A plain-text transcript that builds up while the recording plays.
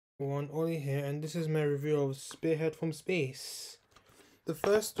One Oli here, and this is my review of Spearhead from Space. The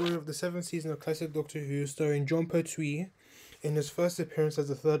first story of the seventh season of classic Doctor Who, starring Jon Pertwee in his first appearance as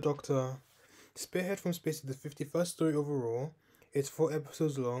the Third Doctor. Spearhead from Space is the 51st story overall. It's 4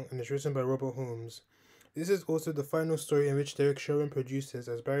 episodes long and is written by Robert Holmes. This is also the final story in which Derek Sherwin produces,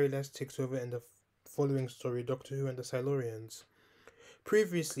 as Barry Letts takes over in the following story, Doctor Who and the Silurians.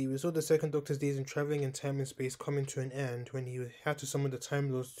 Previously, we saw the Second Doctor's days in travelling in time and space coming to an end when he had to summon the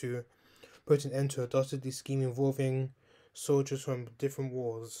Time Lords to put an end to a dastardly scheme involving soldiers from different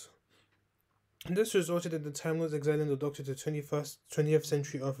wars. And this resulted in the Time Lords exiling the Doctor to 20th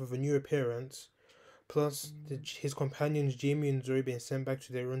century Earth with a new appearance, plus his companions Jamie and Zoe being sent back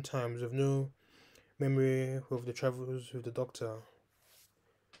to their own times with no memory of the travels with the Doctor.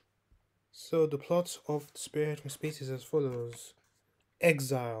 So the plot of Spearhead from Space is as follows.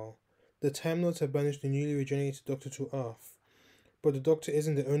 Exile. The Time Lords have banished the newly regenerated Doctor to Earth. But the Doctor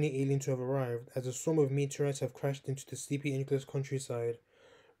isn't the only alien to have arrived, as a swarm of meteorites have crashed into the sleepy English countryside,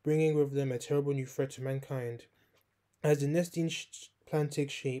 bringing with them a terrible new threat to mankind. As the nesting plan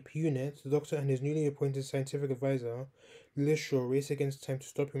takes shape, Unit, the Doctor and his newly appointed scientific advisor, Liz Shaw, race against time to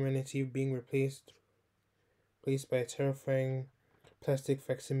stop humanity being replaced by a terrifying plastic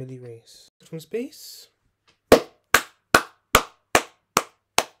facsimile race. From space?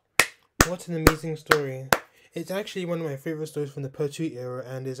 What an amazing story. It's actually one of my favourite stories from the Pertwee era,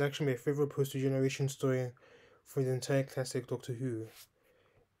 and is actually my favourite post-regeneration story for the entire classic Doctor Who.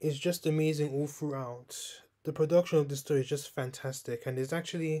 It's just amazing all throughout. The production of this story is just fantastic, and it's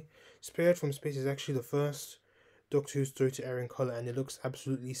actually, Spearhead from Space is actually the first Doctor Who story to air in colour, and it looks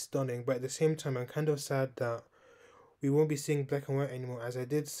absolutely stunning, but at the same time I'm kind of sad that we won't be seeing black and white anymore, as I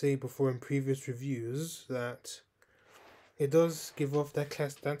did say before in previous reviews, that it does give off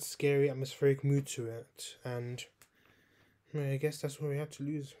that scary atmospheric mood to it, and I guess that's what we have to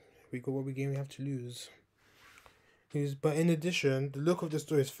lose. We got what we have to lose. But in addition, the look of the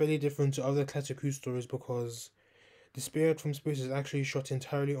story is fairly different to other classic Who stories because the Spirit from Space is actually shot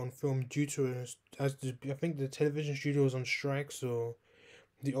entirely on film due to I think the television studio was on strike, so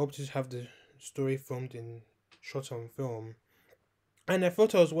they opted to have the story shot on film. And I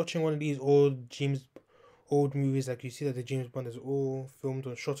thought I was watching one of these old movies, like you see that the James Bond is all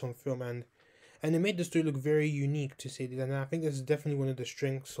shot on film, and it made the story look very unique, to say that. And I think this is definitely one of the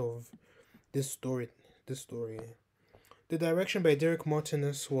strengths of this story. The direction by Derek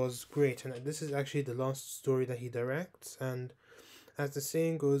Martinus was great, and this is actually the last story that he directs. And as the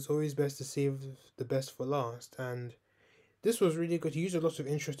saying goes, always best to save the best for last. And this was really good. He used a lot of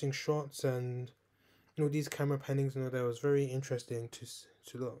interesting shots, and these camera pannings and all that was very interesting to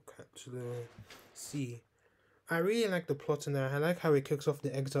see. I really like the plot in there. I like how it kicks off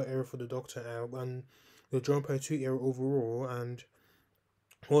the Exile era for the Doctor and the Jon Pertwee era overall, and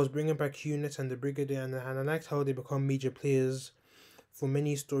was bringing back Unit and the Brigadier, and I liked how they become major players for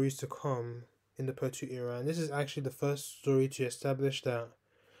many stories to come in the Pertwee era. And this is actually the first story to establish that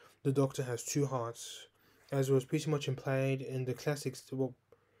the Doctor has two hearts, as was pretty much implied in the classics. Well,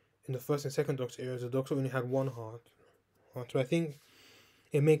 in the first and second Doctor eras, the Doctor only had one heart. So I think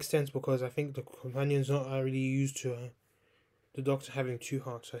it makes sense because I think the companions not really used to the Doctor having two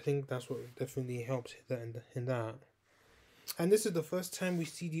hearts. So I think that's what definitely helped in that. And this is the first time we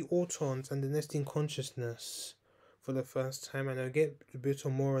see the Autons and the nesting consciousness for the first time, and I'll get a bit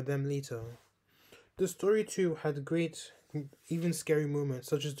more of them later. The story too had great, even scary moments,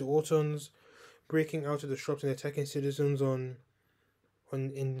 such as the Autons breaking out of the shops and attacking citizens on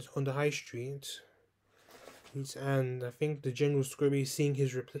the high street. And I think the General Scrubby seeing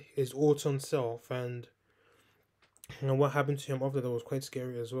his Auton self and what happened to him after that was quite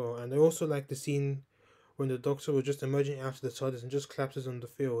scary as well. And I also like the scene when the Doctor was just emerging out of the TARDIS and just collapses on the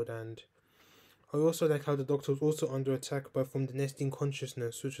field. And I also like how the Doctor was also under attack from the nesting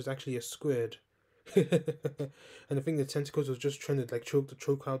consciousness, which was actually a squid. And I think the tentacles was just trying to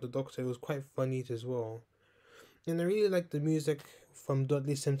choke out the Doctor. It was quite funny as well. And I really like the music from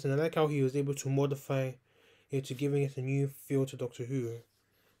Dudley Simpson. I like how he was able to modify it to giving it a new feel to Doctor Who.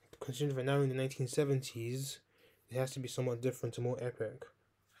 Considering that now in the 1970s, it has to be somewhat different and more epic.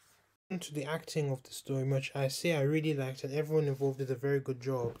 To the acting of the story, much I really liked, and everyone involved did a very good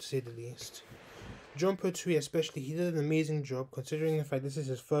job, to say the least. Jon Pertwee especially, he did an amazing job considering the fact this is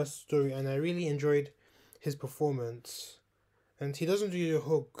his first story, and I really enjoyed his performance. And he doesn't do a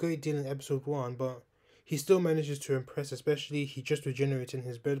whole great deal in episode 1, but he still manages to impress, especially he just regenerated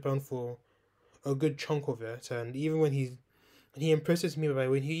his bedbound for a good chunk of it. And even when he impresses me by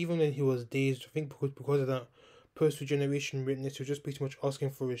when he was dazed, I think because of that post-regeneration witness, he was just pretty much asking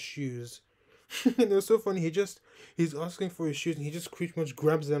for his shoes. And it was so funny. He's asking for his shoes, and he just pretty much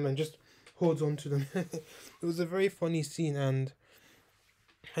grabs them and just holds on to them. It was a very funny scene, and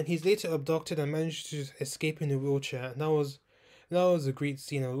he's later abducted and managed to escape in a wheelchair. And that was a great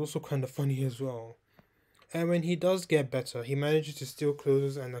scene. It was also kind of funny as well. And when he does get better, he manages to steal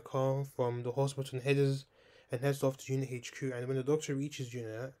clothes and a car from the hospital and heads off to Unit HQ. And when the Doctor reaches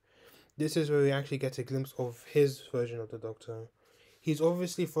Unit, this is where we actually get a glimpse of his version of the Doctor. He's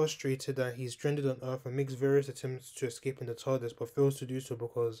obviously frustrated that he's stranded on Earth and makes various attempts to escape in the TARDIS, but fails to do so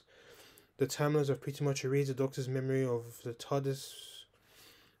because the timelines have pretty much erased the Doctor's memory of the TARDIS.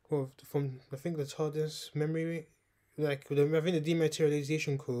 Well, from I think the TARDIS memory, I think the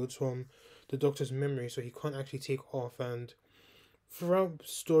dematerialization codes from the Doctor's memory, so he can't actually take off. And throughout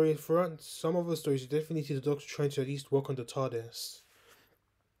some of the stories, you definitely see the Doctor trying to at least work on the TARDIS.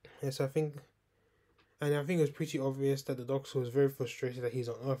 Yes, I think it was pretty obvious that the Doctor was very frustrated that he's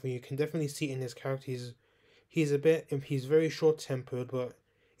on Earth, and you can definitely see in his character he's very short tempered, but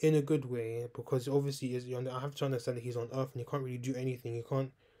in a good way, because obviously I have to understand that he's on Earth and he can't really do anything. He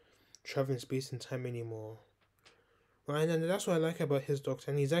can't travel in space and time anymore. Right, and that's what I like about his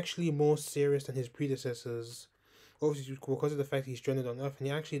Doctor, and he's actually more serious than his predecessors. Obviously, because of the fact he's stranded on Earth, and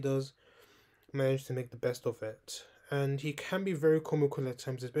he actually does manage to make the best of it. And he can be very comical at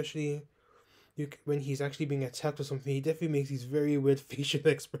times, especially when he's actually being attacked or something. He definitely makes these very weird facial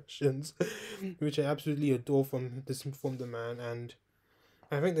expressions, which I absolutely adore from the man. And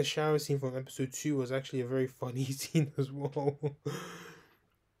I think the shower scene from episode 2 was actually a very funny scene as well.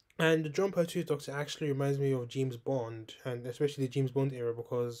 And the Jon Pertwee Doctor actually reminds me of James Bond, and especially the James Bond era,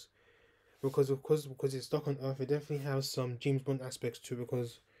 because it's stuck on Earth. It definitely has some James Bond aspects too,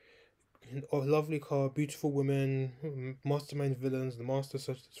 because a lovely car, beautiful women, mastermind villains, the Master,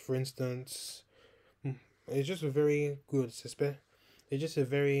 such as for instance. It's just a very good. It's just a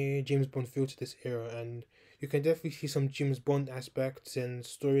very James Bond feel to this era, and you can definitely see some James Bond aspects in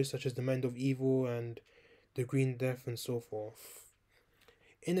stories such as The Mind of Evil and The Green Death and so forth.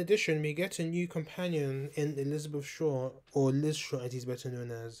 In addition, we get a new companion in Elizabeth Shaw, or Liz Shaw as he's better known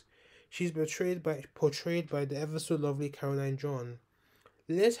as. She's portrayed by the ever so lovely Caroline John.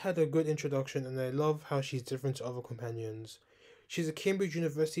 Liz had a good introduction, and I love how she's different to other companions. She's a Cambridge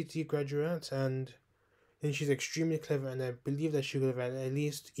University graduate, and she's extremely clever, and I believe that she would have at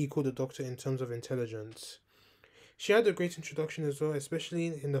least equaled the Doctor in terms of intelligence. She had a great introduction as well,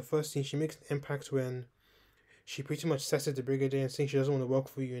 especially in the first scene. She makes an impact when she pretty much says to the Brigadier and saying she doesn't want to work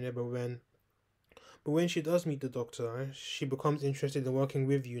for UNIT, but when she does meet the Doctor, she becomes interested in working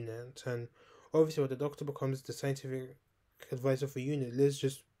with UNIT, and obviously when the Doctor becomes the scientific advisor for UNIT, Liz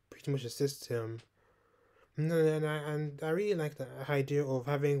just pretty much assists him. And I really like the idea of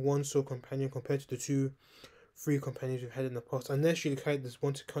having one sole companion compared to the two free companions we've had in the past, unless you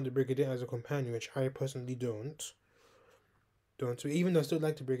want to count the Brigadier as a companion, which I personally don't. So even though I still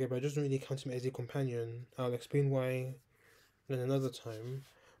like the Brigadier, but I just don't really count him as a companion. I'll explain why in another time.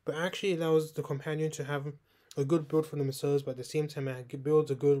 But actually allows the companion to have a good build for themselves, but at the same time it builds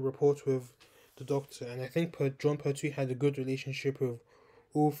a good rapport with the Doctor. And I think Jon Pertwee had a good relationship with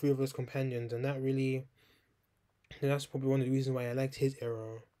all three of his companions, and that's probably one of the reasons why I liked his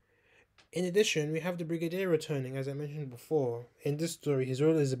era. In addition, we have the Brigadier returning, as I mentioned before. In this story, his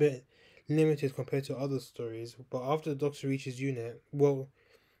role is a bit limited compared to other stories, but after the Doctor reaches UNIT,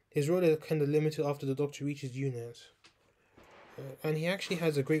 his role is kind of limited after the Doctor reaches UNIT. And he actually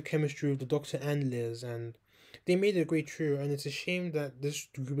has a great chemistry with the Doctor and Liz, and they made a great trio, and it's a shame that this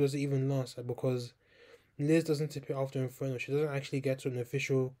group doesn't even last, because Liz doesn't appear after Inferno. She doesn't actually get to an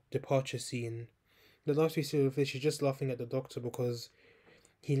official departure scene. The last we see of her, she's just laughing at the Doctor because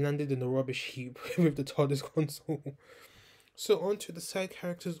he landed in the rubbish heap with the TARDIS console. So on to the side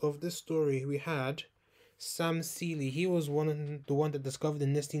characters of this story. We had Sam Seeley. He was the one that discovered the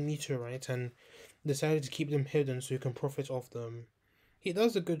nesting meteorite and decided to keep them hidden so he can profit off them. He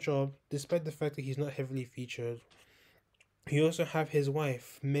does a good job, despite the fact that he's not heavily featured. We also have his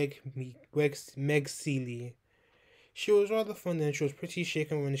wife, Meg Seeley. She was rather fun, and she was pretty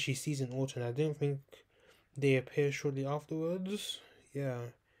shaken when she sees an Autumn. I don't think they appear shortly afterwards. Yeah.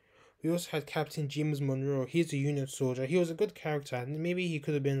 We also had Captain James Monroe. He's a unit soldier. He was a good character. Maybe he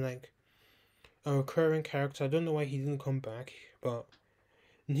could have been like a recurring character. I don't know why he didn't come back, but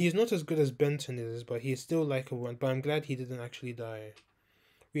he's not as good as Benton is, but he's still likable. But I'm glad he didn't actually die.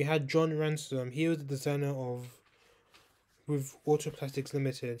 We had John Ransom. He was the designer with Autoplastics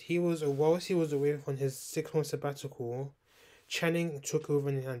Limited. Whilst he was away on his 6-month sabbatical, Channing took over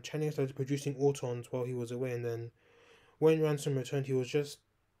and Channing started producing Autons while he was away. And then when Ransom returned,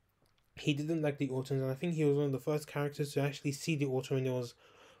 he didn't like the Autons, and I think he was one of the first characters to actually see the Auto when it was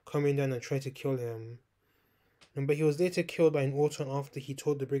coming down and trying to kill him. But he was later killed by an Auton after he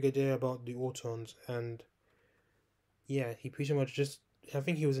told the Brigadier about the Autons, and yeah, he pretty much just, I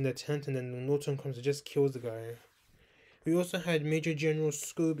think he was in the tent, and then the Auton comes and just kills the guy. We also had Major General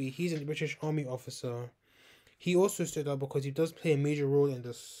Scobie. He's a British Army officer. He also stood out because he does play a major role in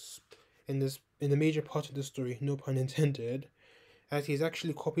the major part of the story, no pun intended, as he's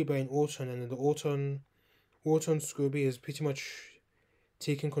actually copied by an Auton, and the Auton Scobie is pretty much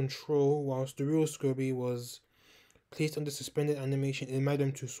taking control, whilst the real Scobie was placed under suspended animation in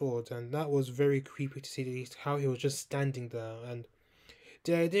Madame Tussauds, and that was very creepy to say the least, how he was just standing there. And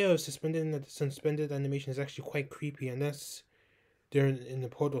the idea of suspended animation is actually quite creepy, unless they're in the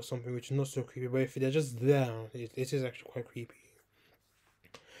pod or something, which is not so creepy, but if they're just there, it is actually quite creepy.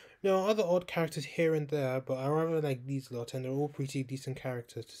 There are other odd characters here and there, but I rather like these lot, and they're all pretty decent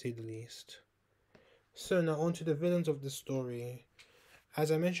characters to say the least. So now on to the villains of the story. As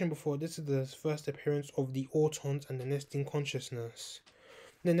I mentioned before, this is the first appearance of the Autons and the Nesting Consciousness.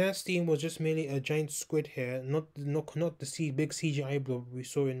 The Nesting was just merely a giant squid here, not the big CGI blob we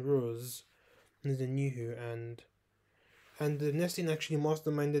saw in Rose, in the New Who, and the Nesting actually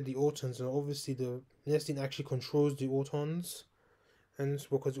masterminded the Autons, and obviously the Nesting actually controls the Autons, and it's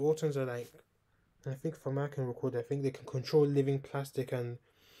because the Autons are like, I think from what I can record, I think they can control living plastic, and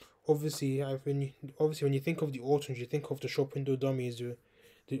obviously, when you think of the Autons, you think of the shop window dummies you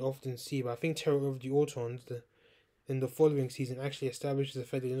often see. But I think Terror of the Autons, in the following season, actually establishes the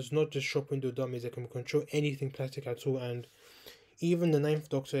fact that it's not just shop window dummies that can control anything plastic at all. And even the Ninth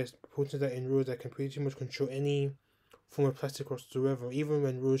Doctor has pointed that in Rose that can pretty much control any form of plastic whatsoever. Even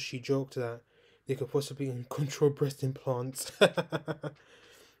when Rose, she joked that they could possibly control breast implants.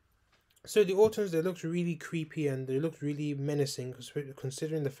 So the Autons, they looked really creepy and they looked really menacing,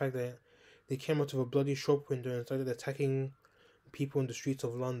 considering the fact that they came out of a bloody shop window and started attacking people in the streets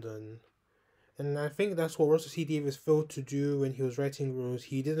of London. And I think that's what Russell T Davies failed to do when he was writing Rose.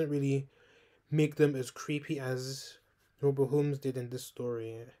 He didn't really make them as creepy as Noble Holmes did in this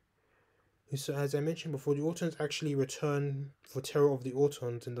story. So as I mentioned before, the Autons actually return for Terror of the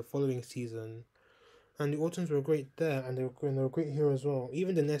Autons in the following season. And the Autons were great there, and they were great here as well.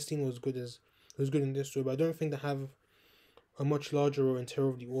 Even the Nesting was good in this story, but I don't think they have a much larger role in Terror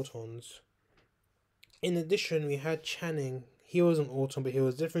of the Autons. In addition, we had Channing. He was an Auton, but he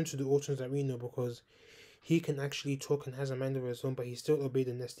was different to the Autons that we know because he can actually talk and has a mind of his own, but he still obeyed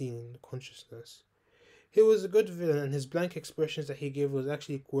the Nesting consciousness. He was a good villain, and his blank expressions that he gave was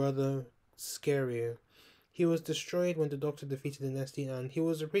actually rather scary. He was destroyed when the Doctor defeated the Nesting, and he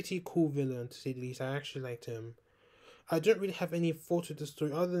was a pretty cool villain, to say the least. I actually liked him. I don't really have any fault with the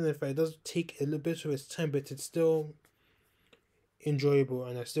story, other than if it does take a little bit of its time, but it's still enjoyable,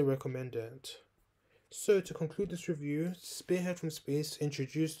 and I still recommend it. So, to conclude this review, Spearhead from Space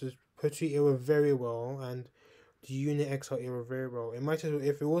introduced the Pertwee era very well, and the Unit Exile era very well. It might as well,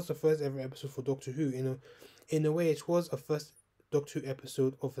 if it was the first ever episode for Doctor Who, in a way, it was a first Doctor Who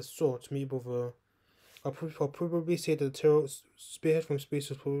episode of a sort, maybe of a... I'll probably say that Spearhead from Space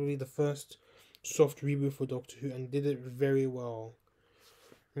was probably the first soft reboot for Doctor Who and did it very well.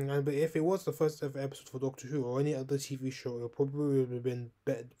 But if it was the first ever episode for Doctor Who or any other TV show, it probably would have been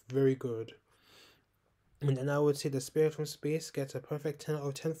very good. And then I would say that Spearhead from Space gets a perfect 10 out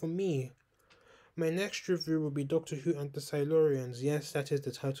of 10 from me. My next review will be Doctor Who and the Silurians. Yes, that is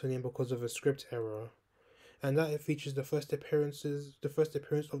the title name because of a script error. And that features the first appearance of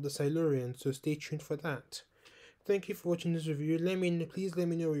the Silurians, so stay tuned for that. Thank you for watching this review. Please let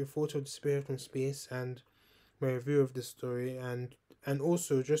me know your thoughts of the Spearhead from Space and my review of this story. And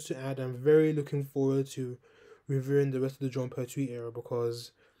also, just to add, I'm very looking forward to reviewing the rest of the Jon Pertwee era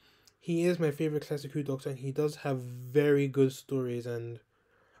because he is my favorite classic Who Doctor and he does have very good stories, and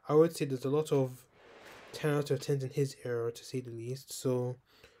I would say there's a lot of 10 out of 10 in his era, to say the least. So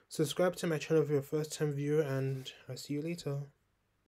subscribe to my channel if you're a first time viewer, and I'll see you later.